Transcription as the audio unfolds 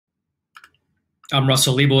I'm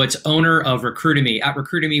Russell Leibowitz, owner of Recruitemy. At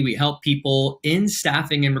Recruitemy, we help people in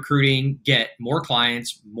staffing and recruiting get more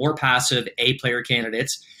clients, more passive A-player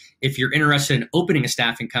candidates. If you're interested in opening a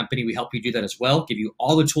staffing company, we help you do that as well, give you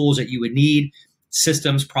all the tools that you would need,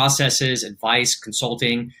 systems, processes, advice,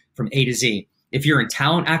 consulting from A to Z. If you're in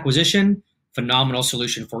talent acquisition, phenomenal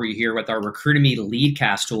solution for you here with our Recruitemy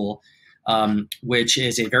Leadcast tool, which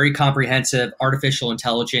is a very comprehensive artificial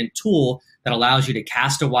intelligence tool that allows you to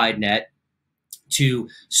cast a wide net to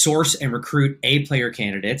source and recruit A-player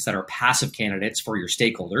candidates that are passive candidates for your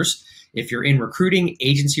stakeholders. If you're in recruiting,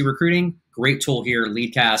 agency recruiting, great tool here,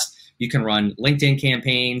 Leadcast. You can run LinkedIn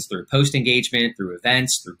campaigns through post engagement, through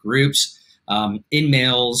events, through groups,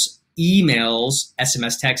 in-mails, emails,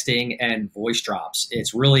 SMS texting, and voice drops.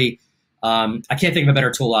 It's really, I can't think of a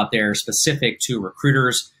better tool out there specific to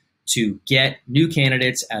recruiters to get new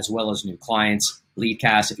candidates as well as new clients.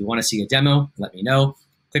 Leadcast, if you want to see a demo, let me know.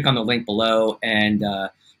 Click on the link below and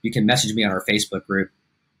you can message me on our Facebook group.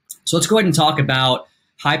 So let's go ahead and talk about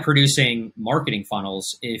high producing marketing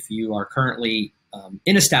funnels if you are currently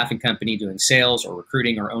in a staffing company doing sales or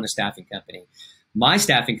recruiting or own a staffing company. My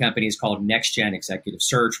staffing company is called Next Gen Executive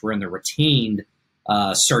Search. We're in the retained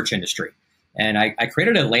search industry. And I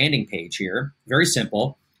created a landing page here, very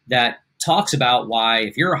simple, that talks about why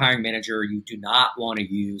if you're a hiring manager, you do not want to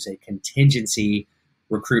use a contingency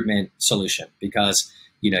recruitment solution because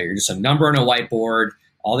you're just a number on a whiteboard.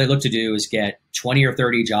 All they look to do is get 20 or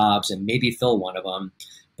 30 jobs and maybe fill one of them.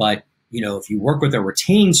 But, if you work with a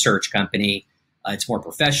retained search company, it's more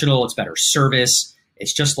professional, it's better service.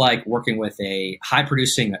 It's just like working with a high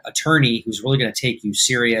producing attorney who's really going to take you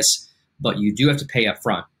serious, but you do have to pay up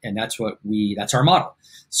front. And that's our model.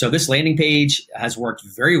 So this landing page has worked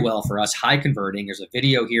very well for us, high converting. There's a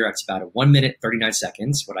video here. It's about a 1 minute, 39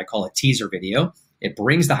 seconds, what I call a teaser video. It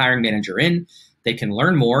brings the hiring manager in. They can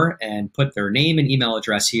learn more and put their name and email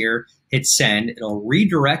address here, hit send. It'll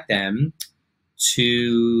redirect them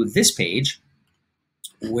to this page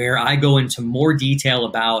where I go into more detail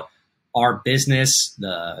about our business,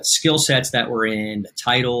 the skill sets that we're in, the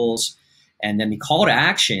titles, and then the call to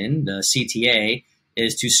action, the CTA,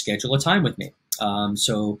 is to schedule a time with me.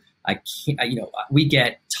 So we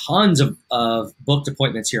get tons of booked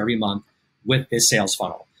appointments here every month with this sales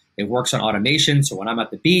funnel. It works on automation. So when I'm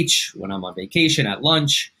at the beach, when I'm on vacation, at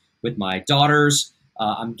lunch with my daughters,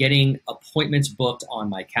 I'm getting appointments booked on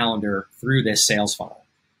my calendar through this sales funnel.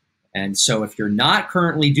 And so if you're not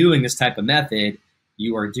currently doing this type of method,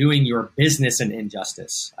 you are doing your business an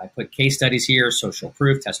injustice. I put case studies here, social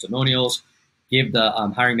proof, testimonials, give the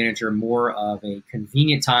hiring manager more of a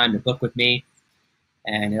convenient time to book with me.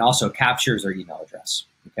 And it also captures their email address.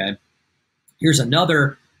 Okay. Here's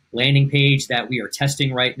another landing page that we are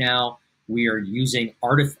testing right now. We are using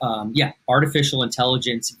artificial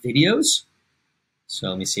intelligence videos. So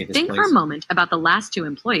let me see if this Think for a moment about the last two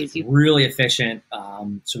employees. Really efficient.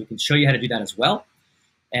 So we can show you how to do that as well.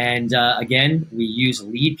 And again, we use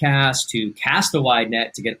Leadcast to cast a wide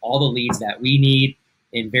net to get all the leads that we need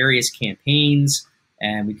in various campaigns.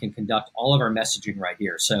 And we can conduct all of our messaging right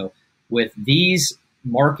here. So with these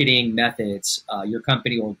marketing methods, your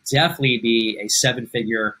company will definitely be a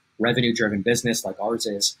 7-figure revenue-driven business like ours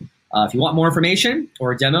is. If you want more information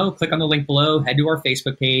or a demo, click on the link below, head to our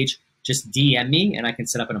Facebook page, just DM me, and I can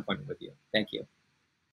set up an appointment with you. Thank you.